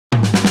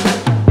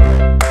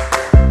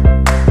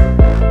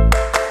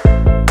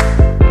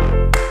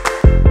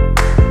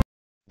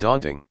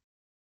Daunting.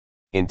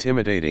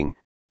 Intimidating,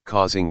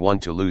 causing one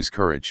to lose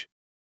courage.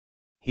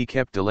 He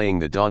kept delaying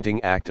the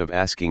daunting act of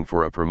asking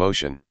for a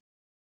promotion.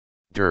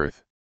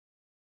 Dearth.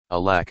 A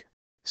lack,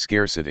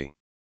 scarcity.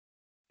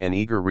 An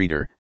eager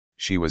reader,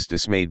 she was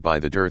dismayed by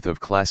the dearth of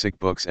classic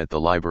books at the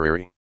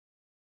library.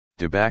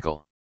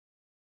 Debacle.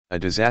 A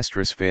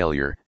disastrous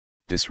failure,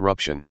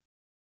 disruption.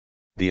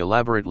 The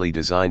elaborately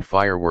designed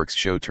fireworks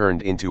show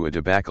turned into a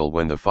debacle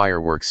when the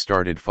fireworks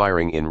started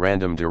firing in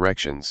random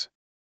directions.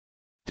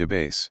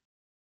 Debase.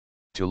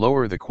 To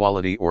lower the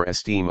quality or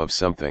esteem of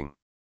something.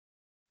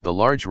 The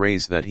large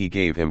raise that he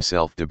gave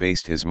himself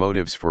debased his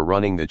motives for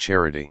running the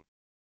charity.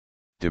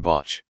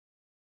 Debauch.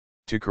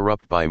 To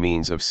corrupt by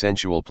means of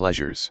sensual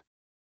pleasures.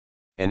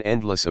 An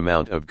endless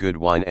amount of good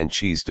wine and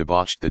cheese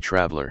debauched the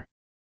traveler.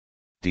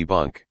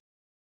 Debunk.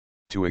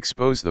 To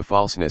expose the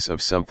falseness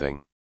of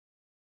something.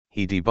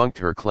 He debunked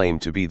her claim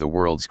to be the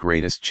world's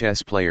greatest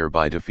chess player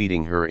by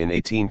defeating her in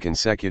 18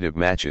 consecutive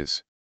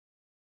matches.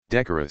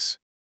 Decorous.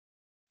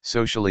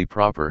 Socially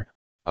proper,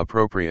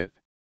 appropriate.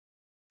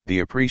 The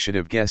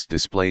appreciative guest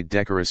displayed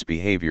decorous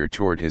behavior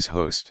toward his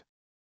host.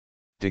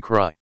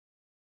 Decry.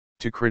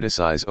 To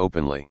criticize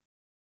openly.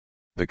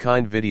 The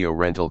kind video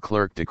rental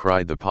clerk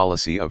decried the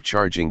policy of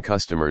charging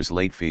customers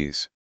late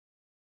fees.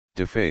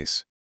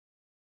 Deface.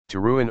 To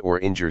ruin or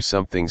injure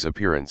something's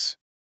appearance.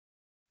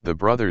 The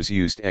brothers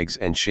used eggs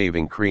and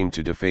shaving cream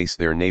to deface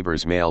their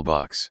neighbor's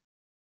mailbox.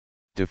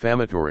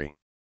 Defamatory.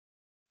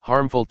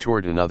 Harmful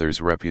toward another's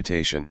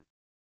reputation.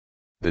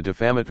 The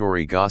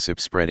defamatory gossip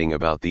spreading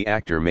about the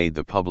actor made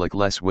the public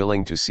less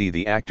willing to see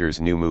the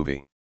actor's new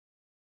movie.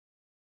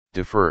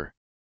 Defer.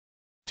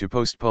 To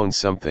postpone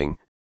something,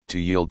 to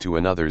yield to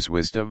another's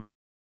wisdom.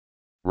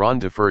 Ron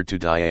deferred to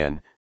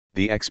Diane,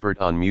 the expert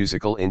on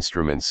musical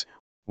instruments,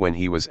 when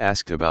he was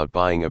asked about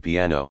buying a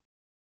piano.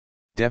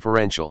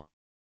 Deferential.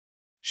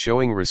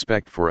 Showing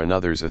respect for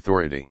another's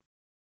authority.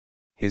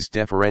 His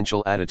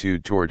deferential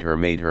attitude toward her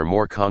made her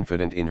more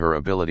confident in her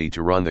ability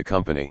to run the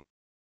company.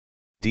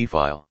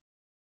 Defile.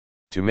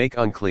 To make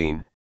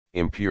unclean,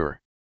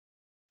 impure.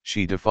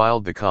 She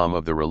defiled the calm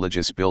of the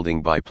religious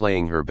building by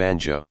playing her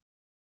banjo.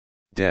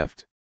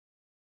 Deft.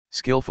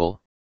 Skillful,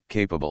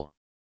 capable.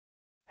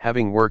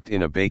 Having worked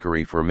in a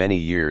bakery for many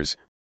years,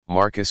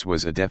 Marcus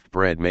was a deft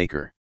bread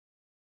maker.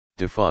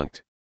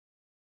 Defunct.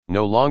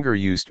 No longer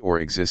used or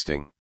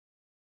existing.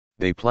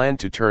 They planned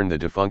to turn the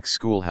defunct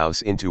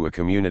schoolhouse into a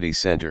community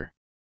center.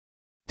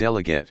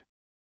 Delegate.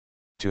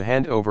 To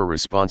hand over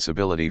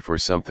responsibility for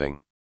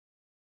something.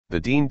 The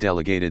dean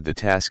delegated the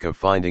task of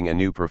finding a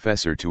new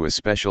professor to a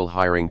special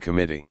hiring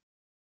committee.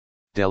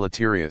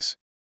 Deleterious.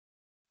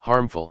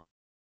 Harmful.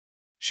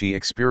 She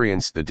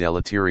experienced the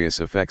deleterious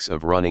effects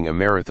of running a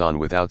marathon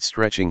without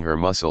stretching her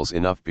muscles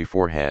enough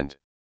beforehand.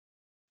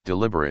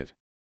 Deliberate.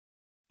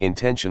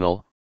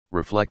 Intentional,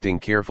 reflecting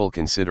careful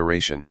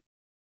consideration.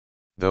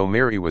 Though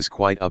Mary was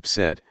quite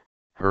upset,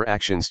 her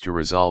actions to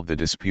resolve the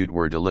dispute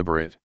were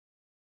deliberate.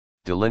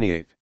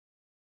 Delineate.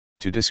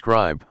 To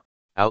describe,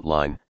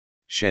 outline,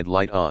 shed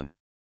light on.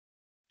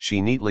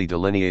 She neatly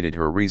delineated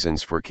her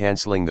reasons for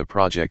canceling the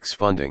project's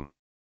funding.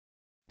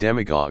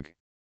 Demagogue.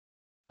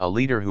 A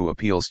leader who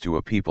appeals to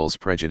a people's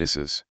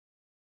prejudices.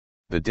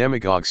 The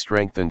demagogue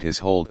strengthened his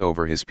hold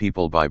over his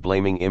people by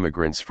blaming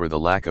immigrants for the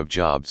lack of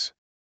jobs.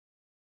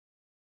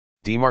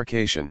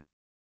 Demarcation.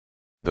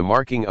 The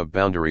marking of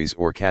boundaries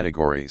or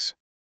categories.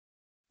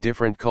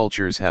 Different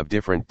cultures have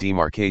different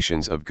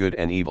demarcations of good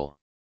and evil.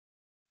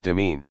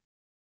 Demean.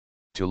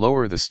 To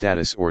lower the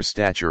status or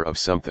stature of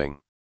something.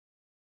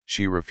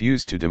 She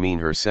refused to demean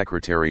her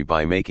secretary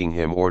by making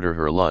him order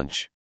her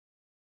lunch.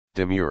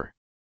 Demure.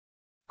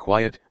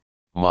 Quiet,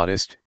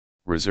 modest,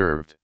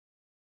 reserved.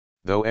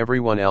 Though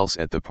everyone else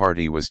at the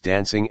party was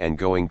dancing and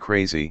going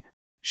crazy,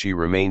 she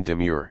remained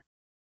demure.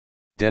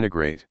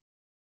 Denigrate.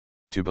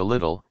 To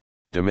belittle,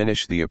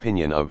 diminish the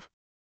opinion of.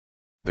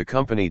 The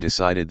company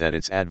decided that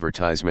its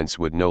advertisements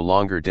would no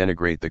longer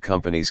denigrate the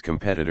company's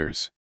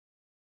competitors.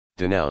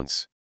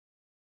 Denounce.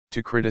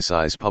 To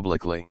criticize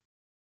publicly.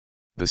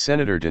 The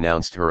senator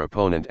denounced her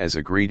opponent as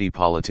a greedy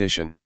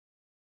politician.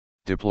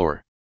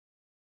 Deplore.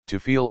 To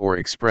feel or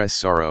express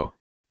sorrow,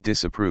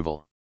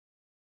 disapproval.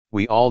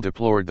 We all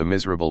deplored the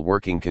miserable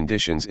working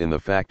conditions in the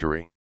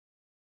factory.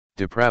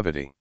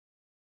 Depravity.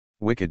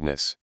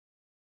 Wickedness.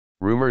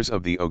 Rumors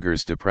of the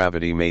ogre's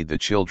depravity made the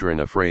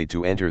children afraid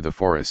to enter the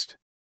forest.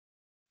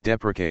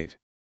 Deprecate.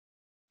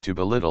 To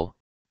belittle,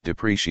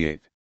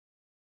 depreciate.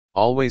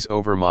 Always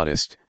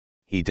over-modest,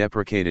 he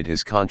deprecated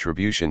his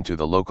contribution to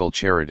the local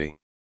charity.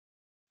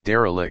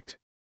 Derelict.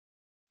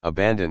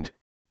 Abandoned,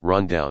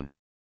 run down.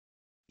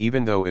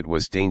 Even though it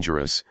was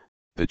dangerous,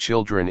 the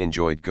children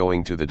enjoyed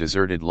going to the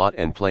deserted lot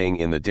and playing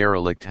in the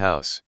derelict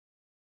house.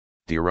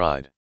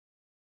 Deride.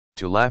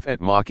 To laugh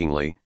at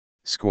mockingly,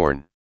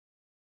 scorn.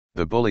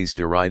 The bullies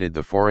derided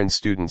the foreign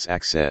student's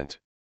accent.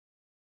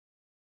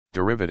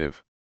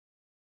 Derivative.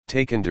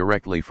 Taken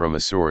directly from a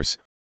source,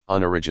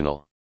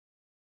 unoriginal.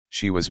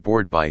 She was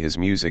bored by his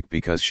music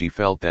because she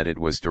felt that it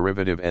was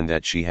derivative and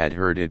that she had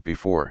heard it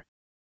before.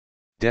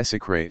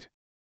 Desecrate.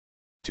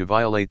 To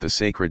violate the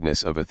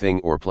sacredness of a thing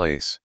or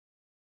place.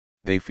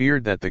 They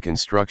feared that the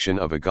construction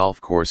of a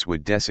golf course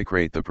would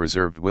desecrate the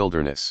preserved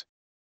wilderness.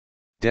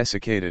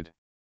 Desiccated.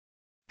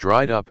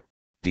 Dried up,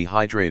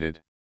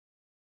 dehydrated.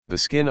 The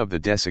skin of the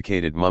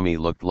desiccated mummy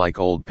looked like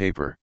old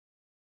paper.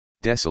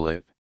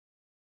 Desolate.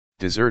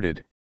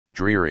 Deserted,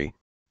 dreary,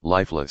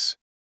 lifeless.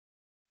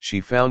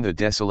 She found the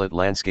desolate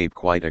landscape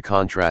quite a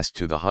contrast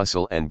to the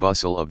hustle and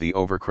bustle of the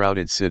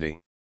overcrowded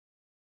city.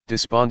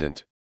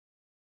 Despondent.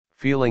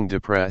 Feeling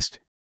depressed,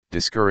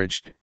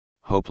 discouraged,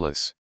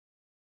 hopeless.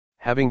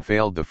 Having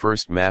failed the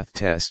first math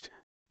test,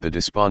 the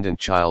despondent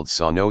child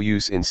saw no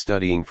use in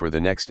studying for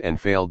the next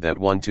and failed that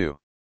one too.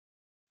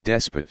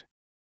 Despot.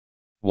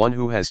 One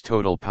who has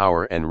total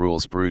power and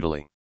rules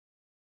brutally.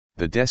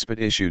 The despot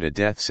issued a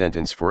death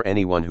sentence for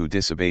anyone who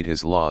disobeyed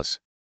his laws.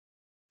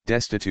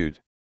 Destitute.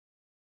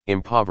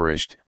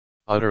 Impoverished,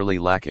 utterly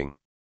lacking.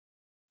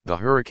 The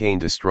hurricane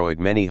destroyed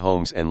many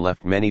homes and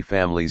left many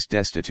families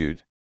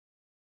destitute.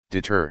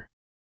 Deter.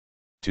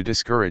 To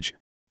discourage,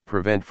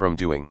 prevent from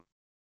doing.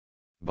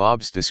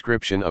 Bob's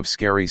description of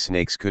scary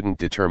snakes couldn't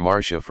deter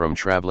Marcia from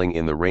traveling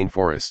in the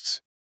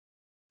rainforests.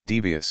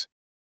 Devious.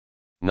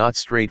 Not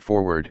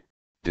straightforward,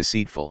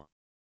 deceitful.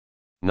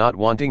 Not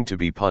wanting to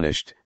be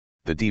punished,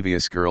 the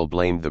devious girl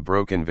blamed the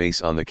broken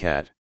vase on the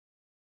cat.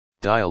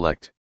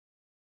 Dialect.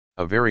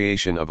 A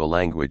variation of a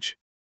language.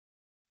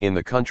 In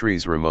the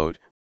country's remote,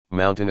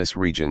 mountainous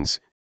regions,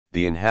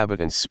 the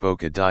inhabitants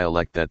spoke a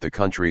dialect that the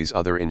country's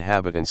other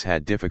inhabitants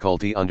had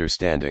difficulty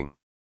understanding.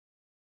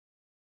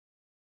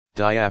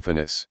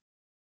 Diaphanous.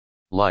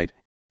 Light,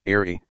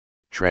 airy,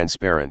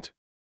 transparent.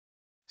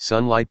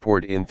 Sunlight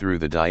poured in through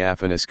the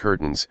diaphanous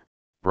curtains,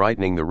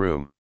 brightening the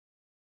room.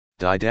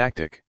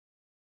 Didactic.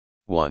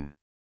 1.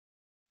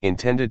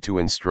 Intended to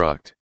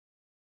instruct.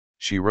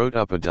 She wrote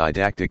up a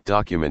didactic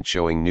document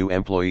showing new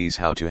employees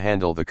how to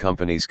handle the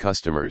company's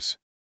customers.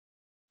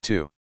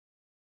 2.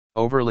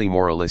 Overly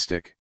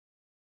moralistic.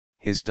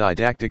 His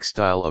didactic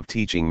style of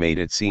teaching made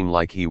it seem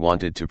like he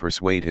wanted to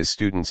persuade his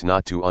students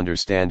not to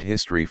understand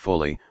history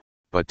fully,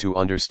 but to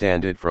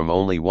understand it from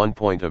only one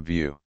point of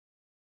view.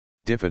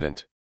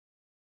 Diffident.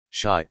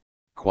 Shy,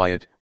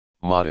 quiet,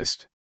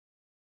 modest.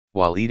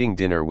 While eating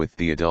dinner with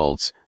the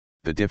adults,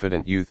 the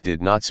diffident youth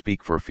did not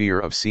speak for fear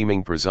of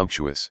seeming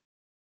presumptuous.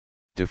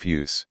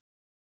 Diffuse.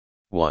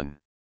 1.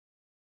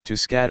 To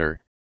scatter,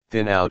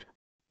 thin out,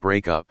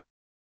 break up.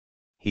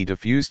 He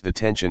diffused the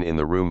tension in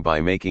the room by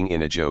making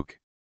in a joke.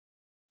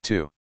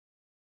 2.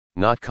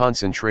 Not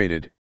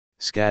concentrated,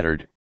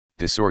 scattered,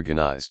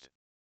 disorganized.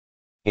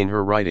 In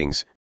her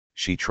writings,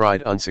 she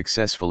tried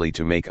unsuccessfully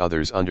to make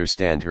others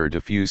understand her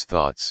diffuse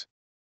thoughts.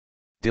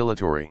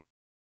 Dilatory.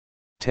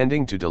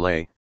 Tending to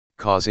delay,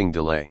 causing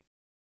delay.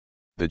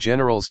 The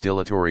general's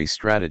dilatory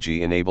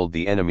strategy enabled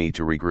the enemy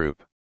to regroup.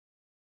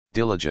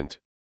 Diligent.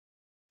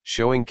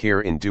 Showing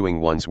care in doing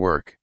one's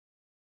work.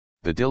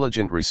 The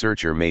diligent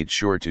researcher made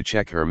sure to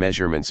check her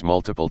measurements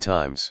multiple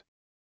times.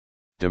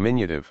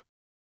 Diminutive.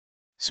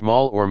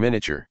 Small or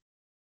miniature.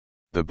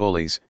 The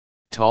bullies,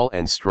 tall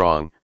and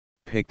strong,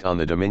 picked on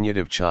the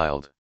diminutive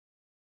child.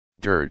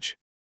 Dirge.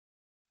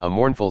 A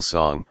mournful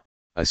song,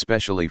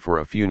 especially for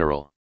a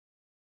funeral.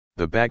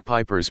 The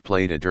bagpipers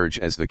played a dirge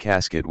as the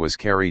casket was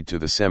carried to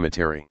the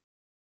cemetery.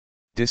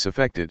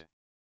 Disaffected.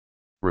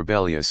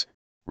 Rebellious,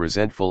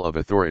 resentful of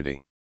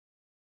authority.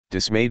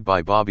 Dismayed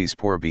by Bobby's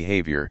poor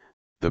behavior,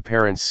 the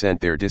parents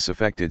sent their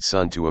disaffected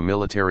son to a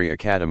military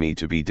academy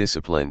to be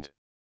disciplined.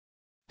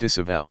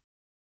 Disavow.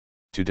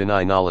 To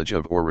deny knowledge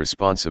of or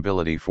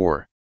responsibility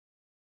for.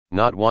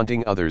 Not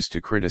wanting others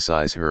to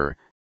criticize her,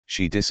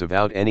 she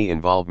disavowed any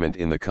involvement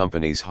in the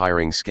company's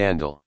hiring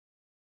scandal.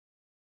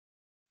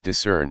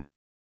 Discern.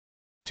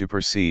 To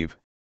perceive,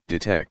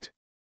 detect.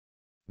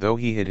 Though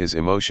he hid his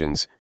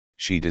emotions,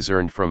 she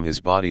discerned from his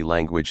body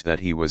language that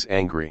he was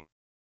angry.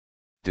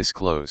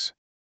 Disclose.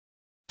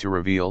 To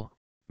reveal,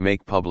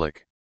 make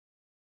public.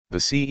 The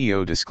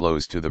CEO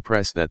disclosed to the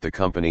press that the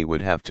company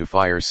would have to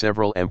fire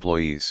several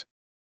employees.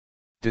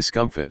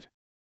 Discomfit.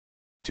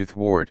 To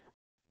thwart,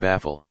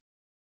 baffle.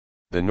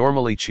 The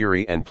normally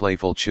cheery and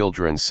playful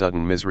children's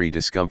sudden misery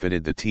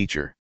discomfited the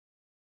teacher.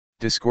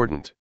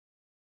 Discordant.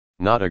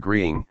 Not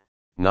agreeing,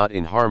 not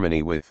in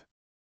harmony with.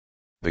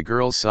 The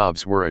girl's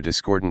sobs were a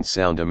discordant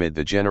sound amid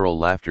the general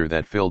laughter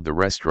that filled the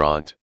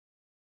restaurant.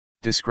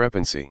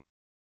 Discrepancy.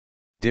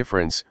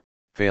 Difference,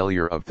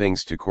 failure of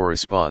things to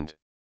correspond.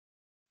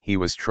 He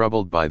was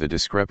troubled by the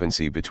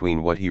discrepancy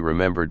between what he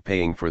remembered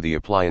paying for the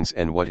appliance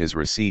and what his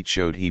receipt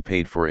showed he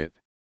paid for it.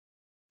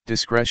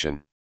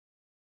 Discretion.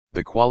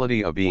 The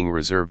quality of being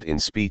reserved in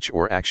speech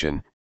or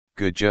action,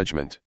 good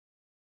judgment.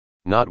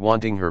 Not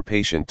wanting her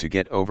patient to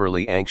get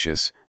overly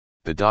anxious,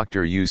 the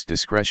doctor used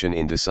discretion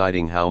in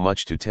deciding how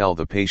much to tell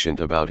the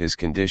patient about his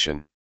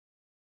condition.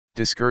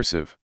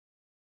 Discursive.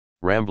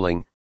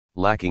 Rambling,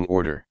 lacking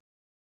order.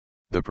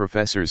 The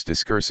professor's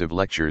discursive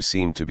lectures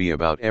seemed to be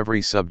about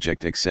every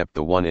subject except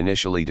the one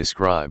initially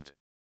described.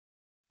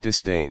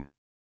 Disdain.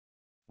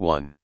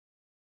 1.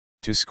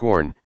 To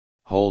scorn,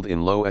 hold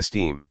in low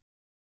esteem.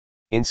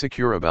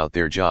 Insecure about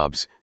their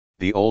jobs,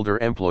 The older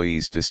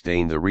employees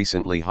disdained the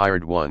recently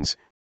hired ones,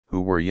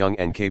 who were young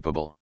and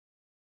capable.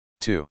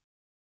 2.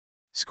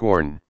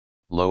 Scorn,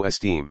 low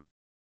esteem.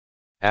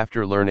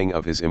 After learning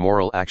of his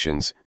immoral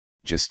actions,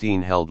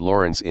 Justine held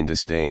Lawrence in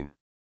disdain.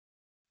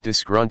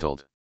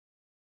 Disgruntled.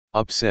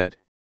 Upset,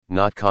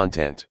 not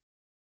content.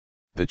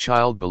 The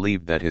child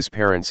believed that his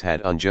parents had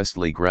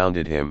unjustly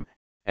grounded him,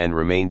 and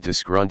remained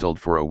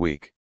disgruntled for a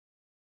week.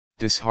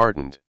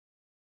 Disheartened.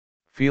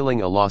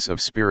 Feeling a loss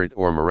of spirit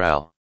or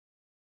morale.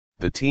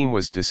 The team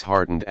was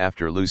disheartened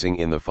after losing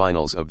in the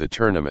finals of the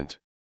tournament.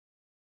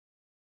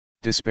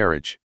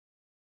 Disparage.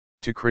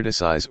 To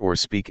criticize or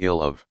speak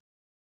ill of.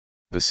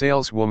 The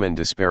saleswoman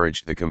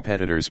disparaged the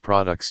competitor's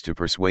products to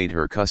persuade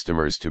her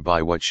customers to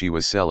buy what she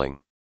was selling.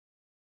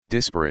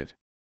 Disparate.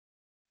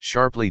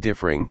 Sharply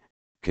differing,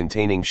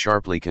 containing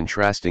sharply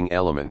contrasting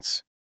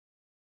elements.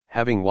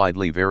 Having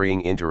widely varying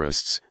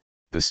interests,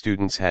 the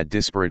students had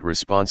disparate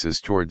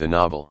responses toward the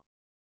novel.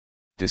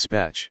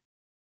 Dispatch.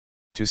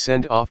 To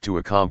send off to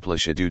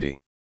accomplish a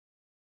duty.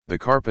 The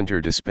carpenter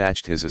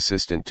dispatched his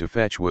assistant to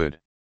fetch wood.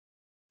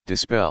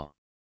 Dispel.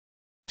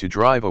 To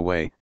drive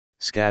away,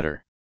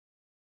 scatter.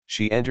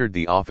 She entered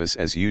the office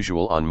as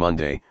usual on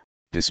Monday,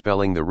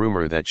 dispelling the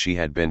rumor that she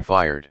had been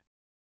fired.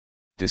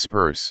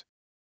 Disperse.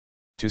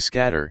 To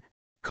scatter,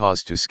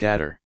 cause to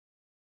scatter.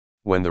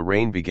 When the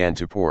rain began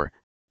to pour,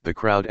 the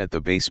crowd at the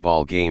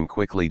baseball game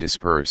quickly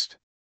dispersed.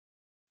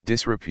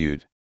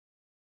 Disrepute.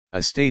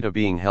 A state of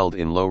being held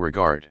in low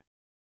regard.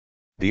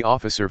 The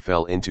officer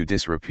fell into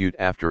disrepute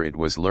after it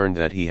was learned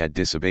that he had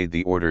disobeyed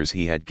the orders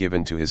he had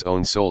given to his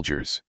own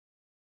soldiers.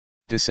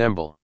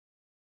 Dissemble.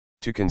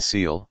 To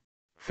conceal,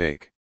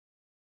 fake.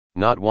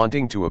 Not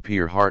wanting to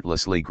appear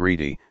heartlessly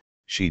greedy,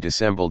 she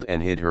dissembled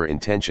and hid her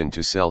intention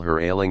to sell her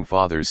ailing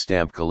father's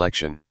stamp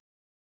collection.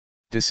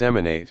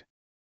 Disseminate.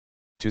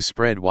 To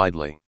spread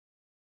widely.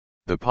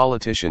 The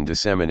politician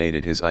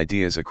disseminated his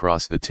ideas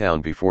across the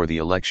town before the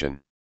election.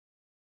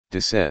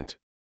 Dissent.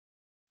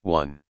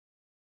 1.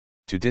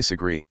 To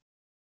disagree.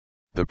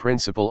 The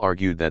principal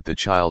argued that the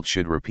child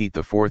should repeat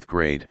the 4th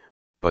grade,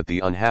 but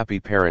the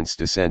unhappy parents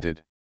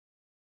dissented.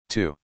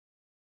 2.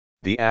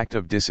 The act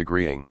of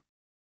disagreeing.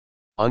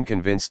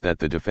 Unconvinced that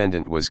the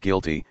defendant was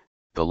guilty,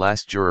 the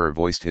last juror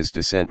voiced his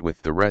dissent with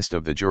the rest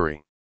of the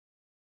jury.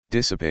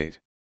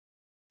 Dissipate.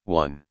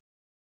 1.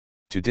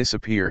 To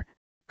disappear,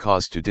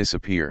 cause to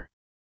disappear.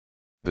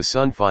 The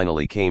sun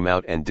finally came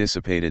out and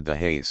dissipated the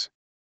haze.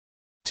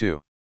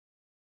 2.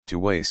 To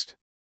waste.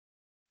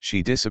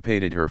 She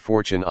dissipated her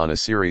fortune on a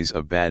series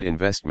of bad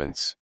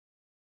investments.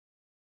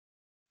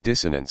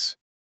 Dissonance.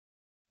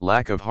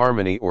 Lack of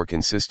harmony or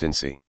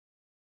consistency.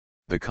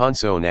 The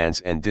consonance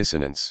and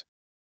dissonance.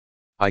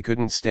 I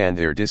couldn't stand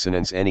their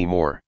dissonance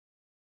anymore.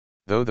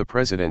 Though the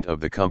president of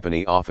the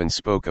company often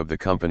spoke of the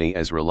company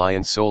as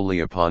reliant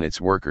solely upon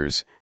its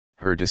workers,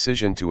 her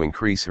decision to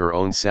increase her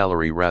own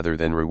salary rather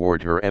than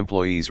reward her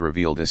employees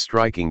revealed a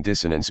striking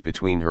dissonance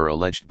between her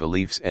alleged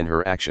beliefs and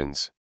her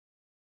actions.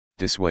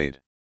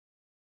 Dissuade.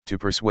 To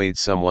persuade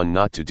someone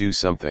not to do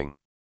something.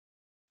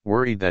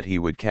 Worried that he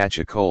would catch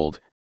a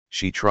cold,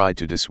 she tried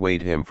to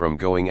dissuade him from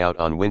going out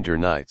on winter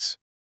nights.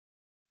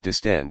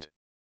 Distend.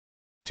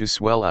 To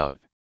swell out.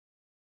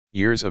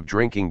 Years of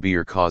drinking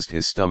beer caused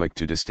his stomach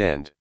to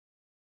distend.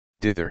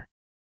 Dither.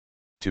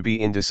 To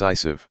be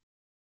indecisive.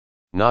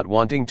 Not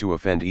wanting to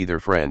offend either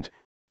friend,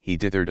 he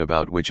dithered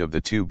about which of the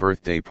 2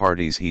 birthday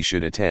parties he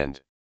should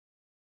attend.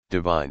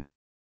 Divine.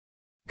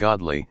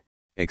 Godly,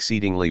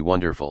 exceedingly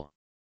wonderful.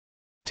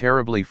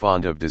 Terribly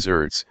fond of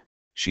desserts,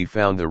 she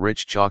found the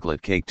rich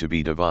chocolate cake to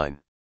be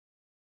divine.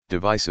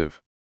 Divisive.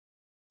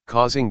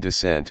 Causing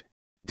dissent,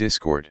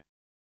 discord.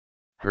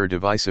 Her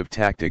divisive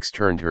tactics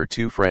turned her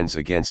 2 friends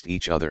against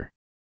each other.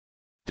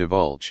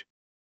 Divulge.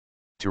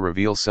 To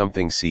reveal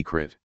something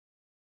secret.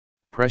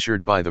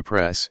 Pressured by the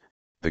press,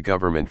 the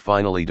government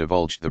finally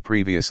divulged the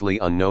previously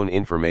unknown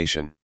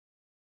information.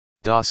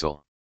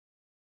 Docile.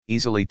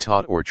 Easily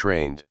taught or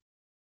trained.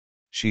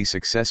 She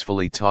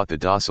successfully taught the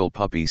docile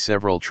puppy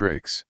several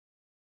tricks.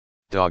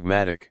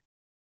 Dogmatic.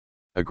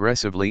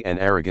 Aggressively and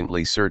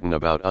arrogantly certain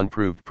about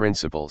unproved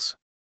principles.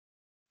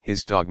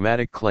 His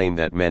dogmatic claim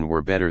that men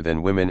were better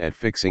than women at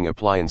fixing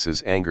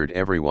appliances angered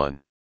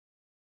everyone.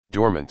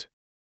 Dormant.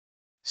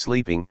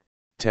 Sleeping,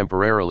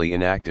 temporarily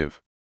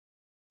inactive.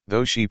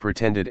 Though she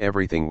pretended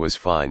everything was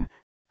fine,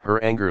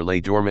 her anger lay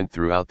dormant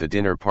throughout the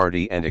dinner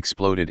party and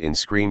exploded in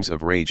screams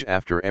of rage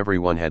after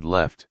everyone had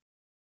left.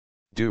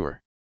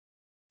 Doer.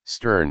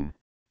 Stern,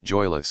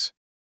 joyless.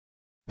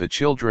 The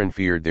children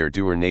feared their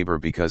doer neighbor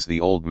because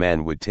the old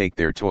man would take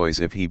their toys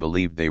if he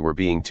believed they were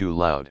being too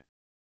loud.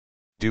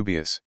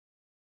 Dubious.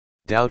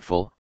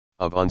 Doubtful,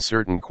 of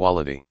uncertain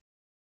quality.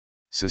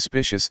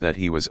 Suspicious that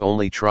he was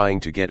only trying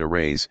to get a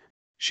raise,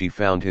 she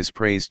found his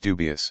praise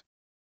dubious.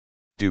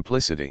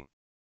 Duplicity.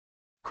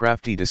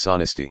 Crafty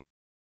dishonesty.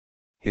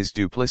 His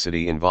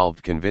duplicity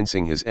involved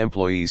convincing his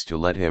employees to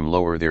let him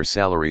lower their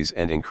salaries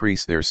and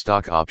increase their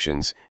stock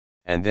options,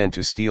 and then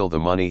to steal the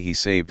money he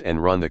saved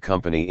and run the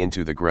company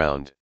into the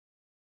ground.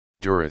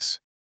 Duress.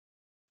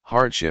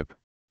 Hardship,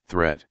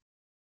 threat.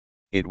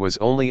 It was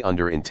only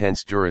under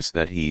intense duress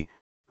that he,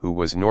 who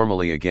was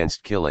normally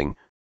against killing,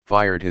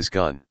 fired his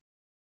gun.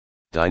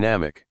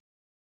 Dynamic.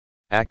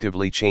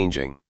 Actively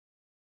changing.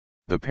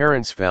 The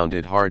parents found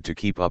it hard to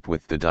keep up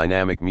with the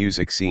dynamic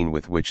music scene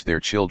with which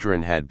their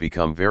children had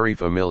become very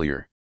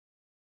familiar.